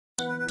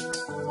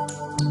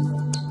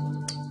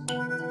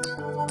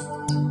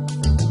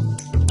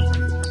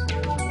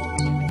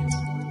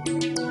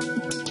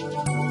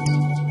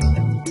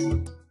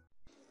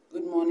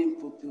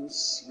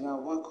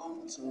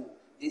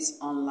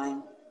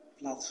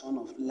platform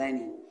of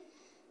learning.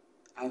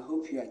 I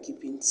hope you are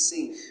keeping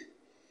safe.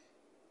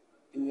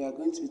 We are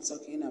going to be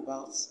talking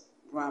about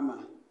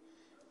grammar.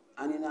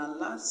 And in our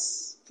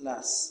last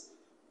class,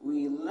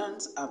 we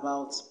learned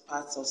about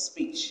parts of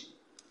speech.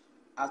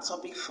 Our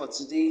topic for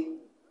today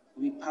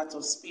will be part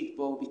of speech,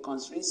 but we'll be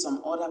considering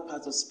some other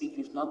parts of speech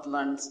we've not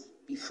learned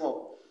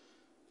before.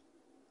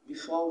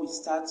 Before we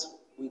start,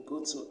 we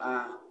go to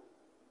our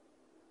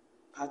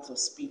part of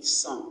speech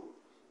song.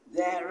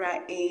 There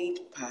are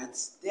 8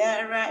 parts,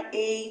 there are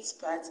 8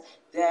 parts,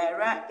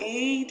 there are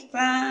 8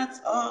 parts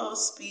of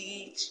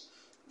speech.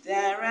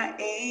 There are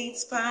 8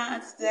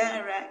 parts,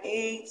 there are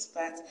 8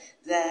 parts,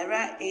 there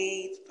are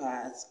 8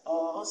 parts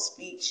of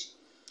speech.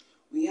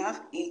 We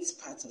have 8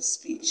 parts of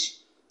speech.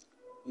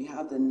 We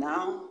have the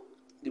noun,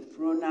 the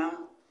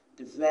pronoun,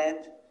 the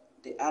verb,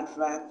 the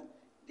adverb,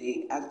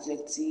 the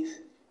adjective,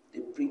 the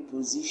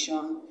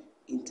preposition,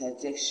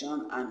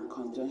 interjection, and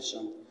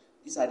conjunction.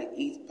 These are the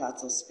 8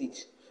 parts of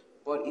speech.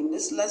 But in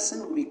this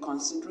lesson, we'll be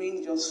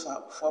considering just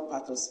 4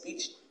 parts of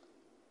speech,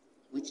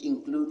 which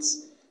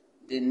includes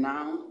the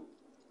noun,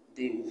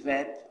 the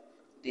verb,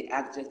 the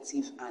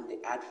adjective, and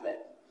the adverb.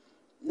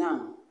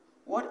 Now,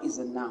 what is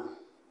a noun?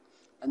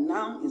 A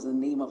noun is the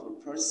name of a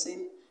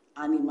person,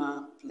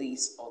 animal,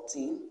 place, or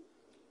thing.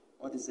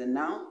 What is a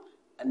noun?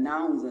 A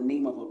noun is the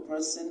name of a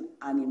person,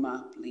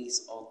 animal,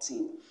 place, or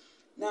thing.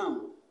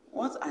 Now,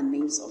 what are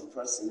names of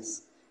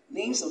persons?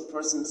 Names of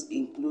persons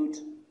include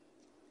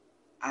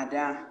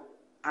Ada,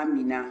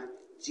 Amina,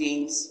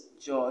 James,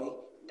 Joy,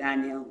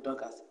 Daniel,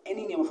 Douglas.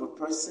 Any name of a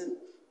person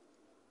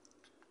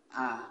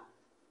are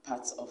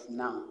parts of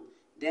noun.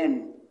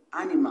 Then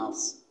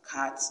animals,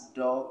 cats,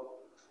 dog,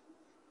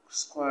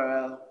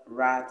 squirrel,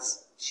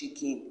 rats,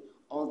 chicken,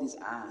 all these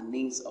are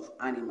names of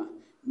animal.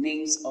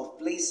 Names of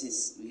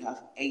places, we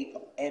have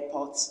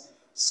airports,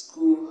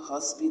 school,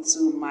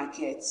 hospital,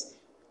 markets,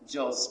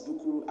 Jos,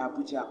 Bukuru,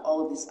 Abuja,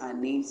 all these are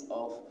names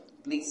of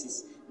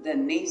places. The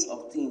names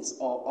of things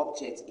or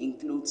objects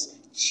includes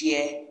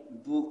chair,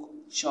 book,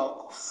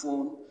 chalk,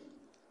 phone,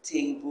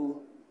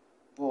 table,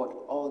 board.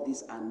 All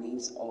these are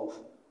names of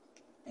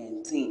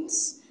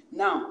things.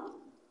 Now,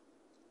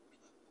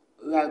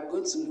 we are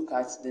going to look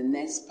at the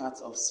next part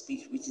of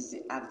speech, which is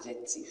the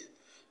adjective.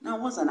 Now,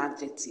 what's an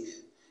adjective?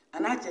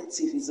 An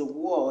adjective is a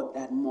word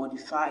that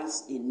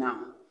modifies a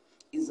noun.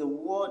 It's a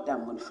word that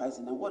modifies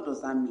a noun. What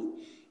does that mean?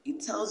 It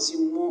tells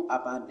you more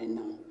about the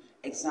noun.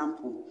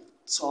 Example,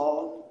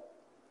 tall,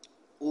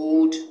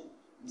 old,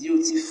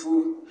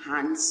 beautiful,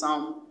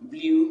 handsome,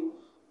 blue.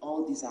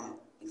 All these are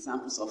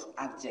examples of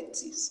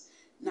adjectives.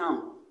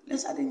 Now,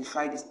 let's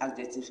identify this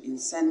adjective in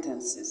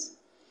sentences.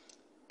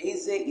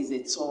 Eze is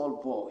a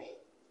tall boy.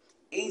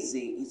 Eze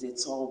is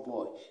a tall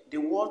boy. The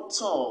word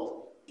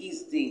tall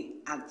is the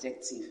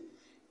adjective.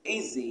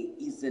 Eze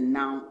is the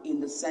noun in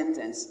the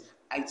sentence.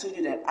 I told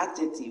you that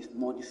adjective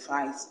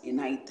modifies a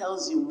noun. It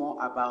tells you more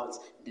about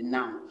the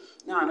noun.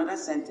 Now, another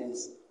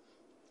sentence.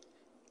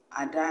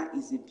 Ada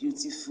is a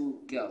beautiful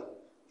girl.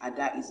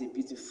 Ada is a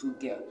beautiful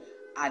girl.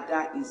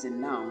 Ada is a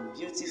noun.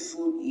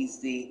 Beautiful is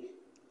the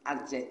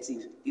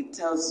adjective. It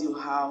tells you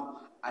how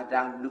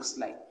Ada looks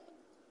like.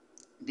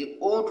 The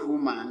old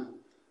woman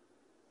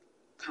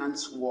can't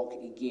walk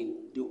again.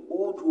 The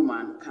old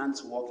woman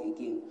can't walk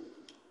again.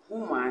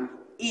 Woman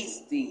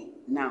is the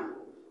noun.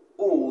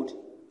 Old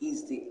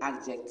is the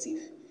adjective,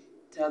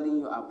 telling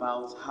you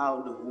about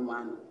how the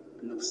woman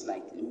looks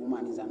like. The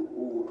woman is an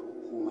old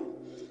woman.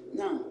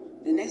 Now,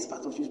 the next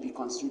part of which we'll be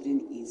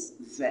considering is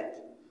verb.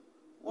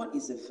 What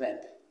is a verb?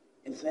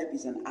 A verb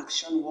is an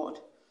action word,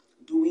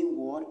 doing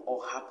word,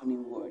 or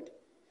happening word.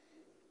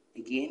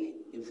 Again,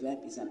 a verb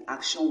is an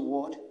action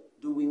word,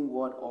 doing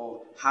word,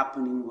 or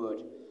happening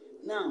word.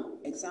 Now,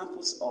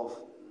 examples of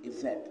a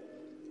verb.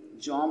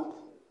 Jump,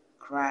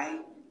 cry,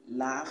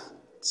 laugh,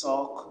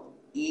 talk,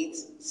 eat,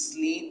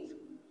 sleep.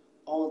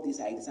 All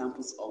these are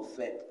examples of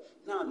verb.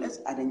 Now, let's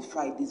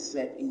identify this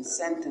verb in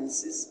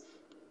sentences.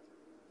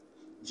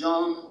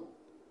 John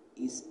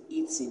is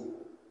eating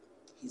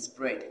his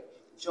bread.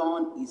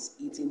 John is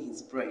eating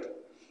his bread.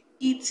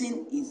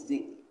 Eating is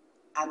the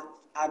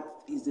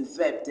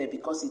verb there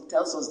because it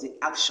tells us the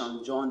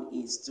action John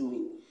is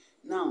doing.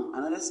 Now,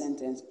 another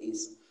sentence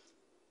is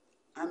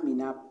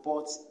Amina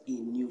bought a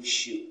new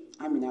shoe.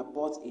 Amina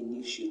bought a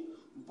new shoe.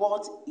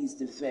 Bought is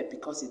the verb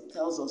because it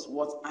tells us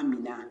what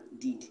Amina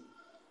did.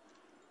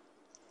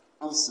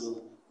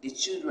 Also, the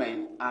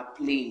children are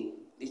playing.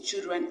 The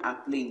children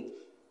are playing.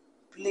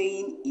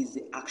 Playing is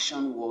the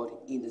action word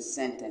in the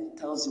sentence.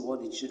 Tells you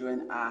what the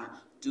children are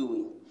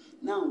doing.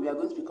 Now, we are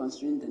going to be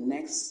considering the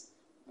next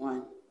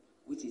one,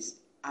 which is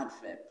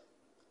adverb.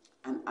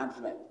 An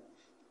adverb.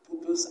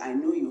 Pupils, I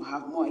know you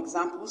have more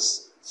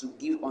examples to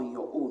give on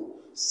your own.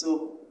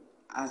 So,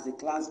 as the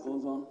class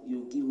goes on,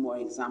 you give more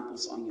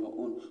examples on your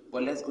own.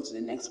 But let's go to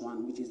the next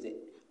one, which is the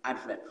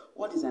adverb.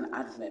 What is an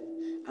adverb?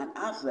 An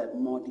adverb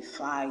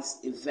modifies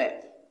a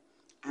verb.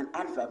 An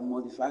adverb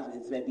modifies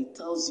a verb. It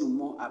tells you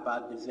more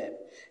about the verb.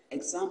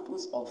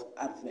 Examples of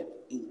adverb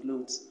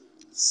include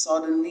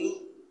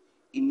suddenly,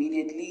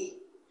 immediately,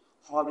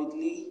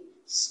 hurriedly,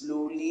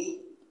 slowly,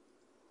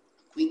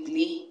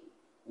 quickly,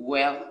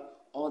 well.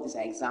 All these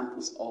are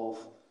examples of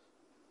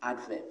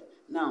adverb.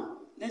 Now,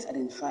 let's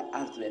identify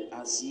adverb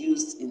as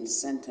used in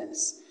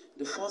sentence.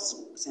 The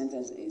first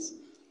sentence is,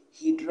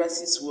 he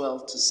dresses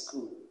well to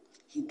school.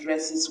 He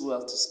dresses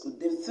well to school.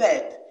 The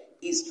verb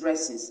is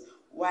dresses,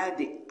 while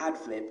the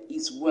adverb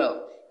is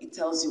well. It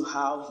tells you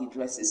how he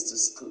dresses to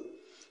school.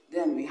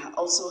 Then we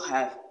also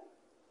have,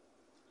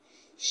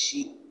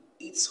 she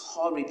eats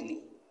hurriedly.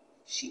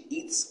 She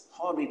eats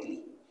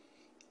hurriedly.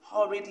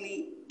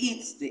 Hurriedly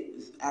eats the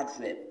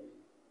adverb.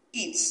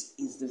 Eats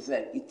is the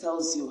verb. It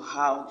tells you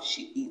how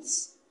she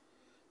eats.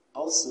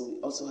 We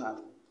also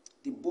have,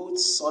 the boat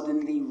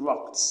suddenly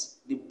rocked.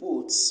 The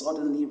boat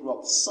suddenly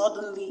rocked.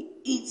 Suddenly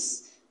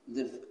eats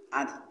the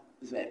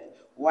adverb,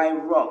 while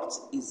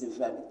rocked is the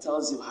verb. It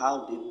tells you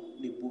how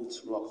the boat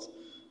rocked.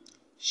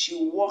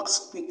 She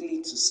walks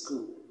quickly to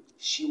school.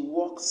 She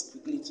walks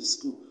quickly to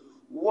school.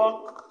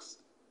 Walk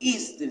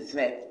is the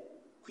verb.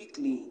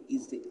 Quickly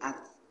is the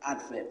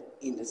adverb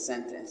in the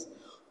sentence.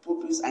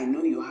 Purpose, I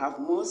know you have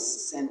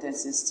most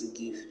sentences to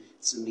give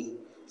to me.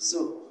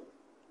 So,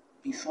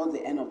 before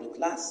the end of the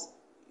class,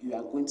 you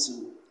are going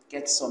to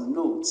get some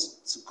notes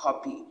to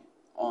copy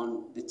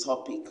on the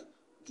topic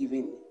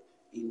given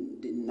in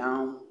the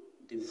noun,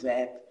 the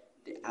verb,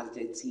 the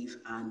adjective,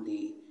 and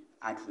the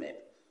adverb.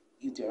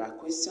 If there are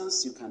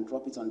questions, you can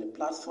drop it on the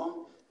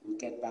platform. We'll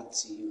get back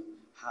to you.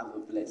 Have a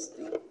blessed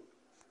day.